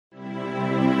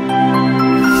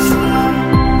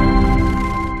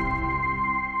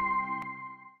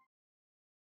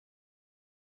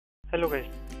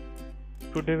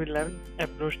Today we learn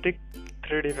acoustic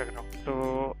 3D background. So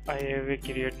I will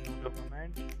create new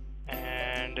document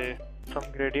and some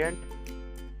gradient.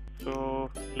 So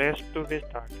let's do this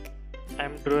start.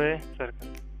 I'm draw a circle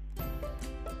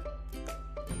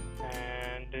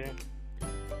and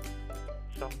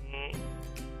some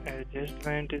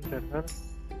adjustment in circle.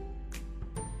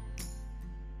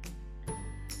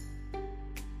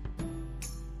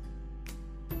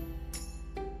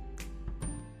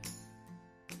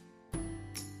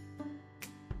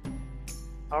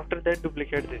 After that,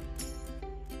 duplicate this.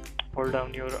 Hold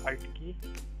down your Alt key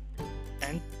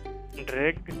and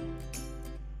drag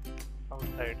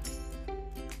outside.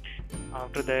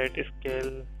 After that,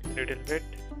 scale little bit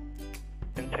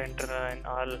and center in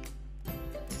all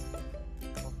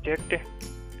object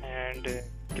and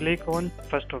click on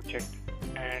first object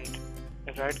and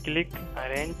right click,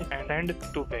 arrange and send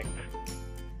to back.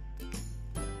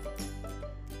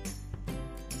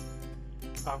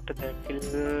 After that,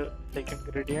 fill second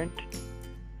gradient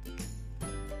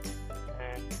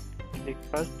and click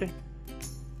first and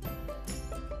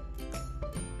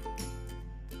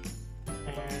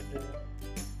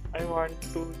I want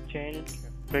to change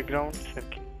background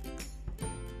circle.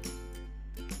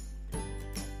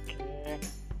 Okay,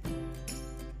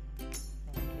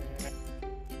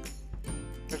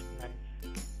 that's nice.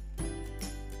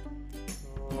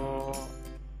 So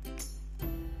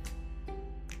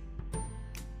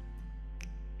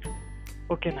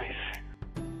okay, nice.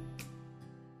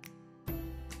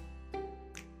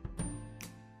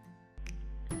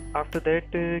 After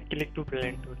that, click to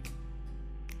blend tool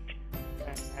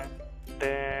and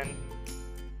then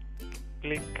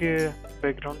click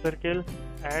background circle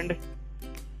and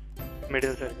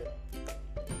middle circle.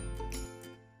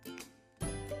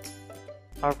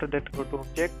 After that, go to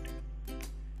object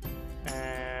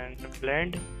and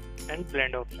blend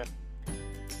option.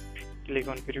 Click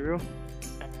on preview.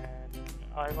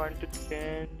 I want to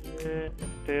change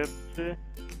steps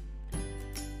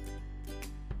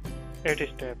 8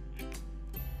 steps.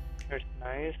 That's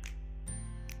nice.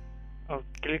 Oh,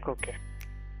 click OK.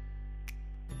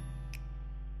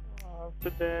 After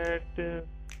that,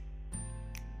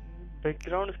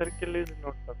 background circle is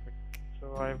not perfect, so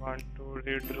I want to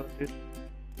redraw this.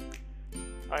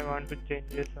 I want to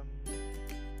change some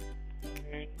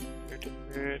little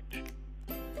bit.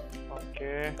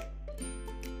 Okay.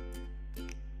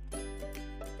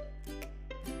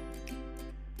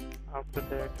 After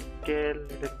that, scale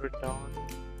little bit down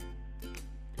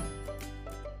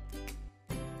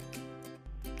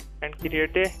and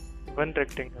create a one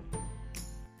rectangle.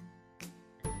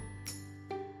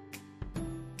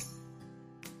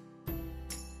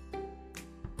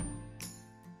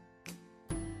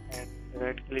 And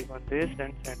right click on this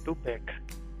and send to back.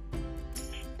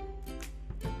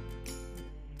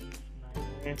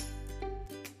 Nice.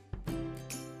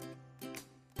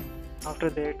 After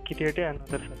that, create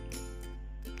another circle.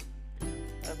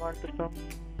 I want some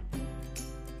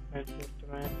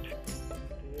adjustment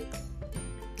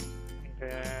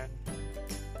this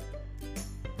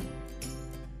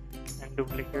and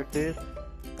duplicate this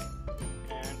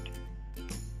and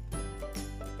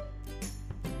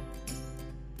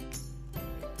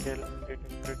scale little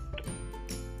bit.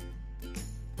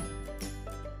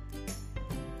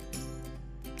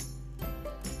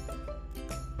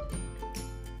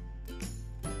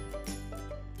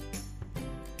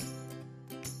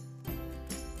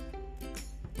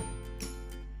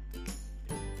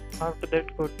 After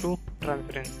that, go to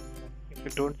transparency. If you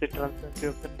don't see transparency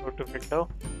option, go to window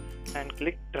and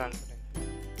click transparency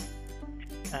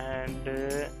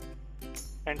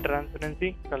and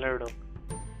transparency color dog.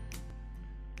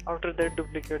 After that,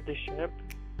 duplicate the shape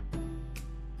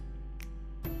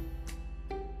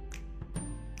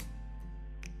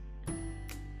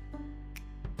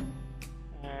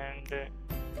and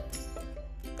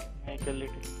make a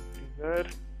little bigger.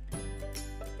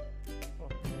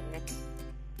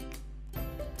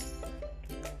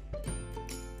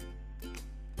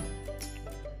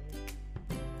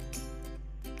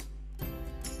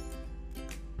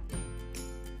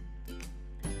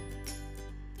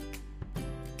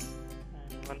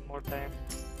 One more time,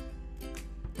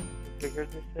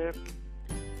 duplicate the shape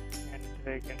and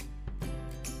drag in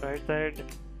right side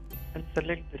and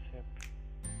select the shape.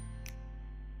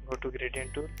 Go to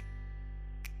gradient tool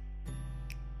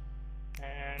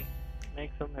and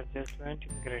make some adjustment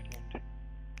in gradient.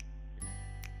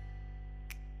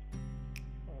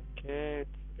 Okay,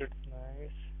 it's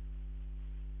nice.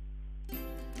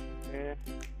 Okay.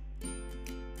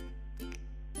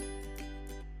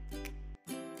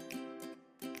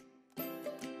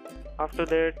 After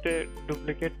that,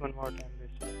 duplicate one more time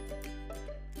this.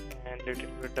 and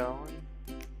little bit down,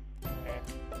 and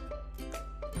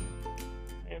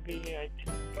maybe I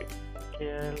think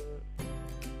scale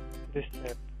this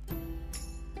step.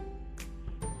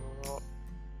 So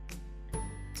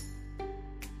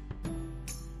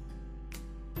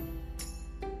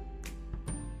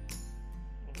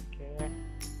okay,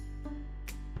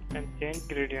 and change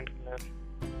gradient color.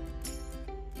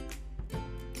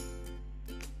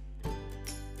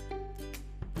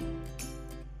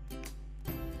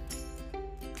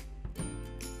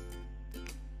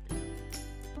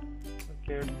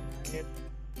 Okay, it's nice.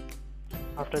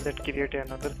 After that, create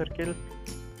another circle.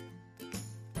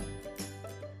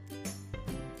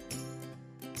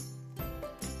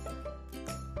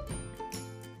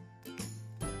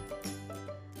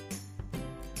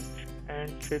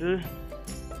 And fill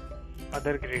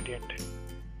other gradient.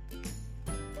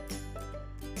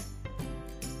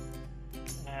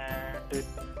 And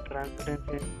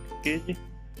transparency is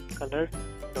color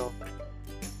dog.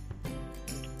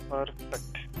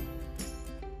 Perfect.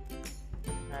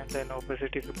 And then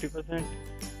opacity 50%.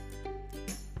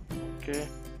 Okay,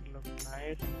 looks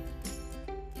nice.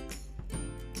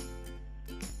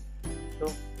 So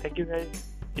thank you guys.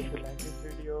 If you like this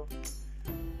video,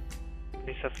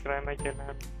 please subscribe my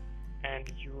channel,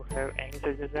 and you have any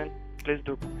suggestion, please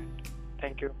do comment.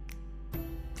 Thank you.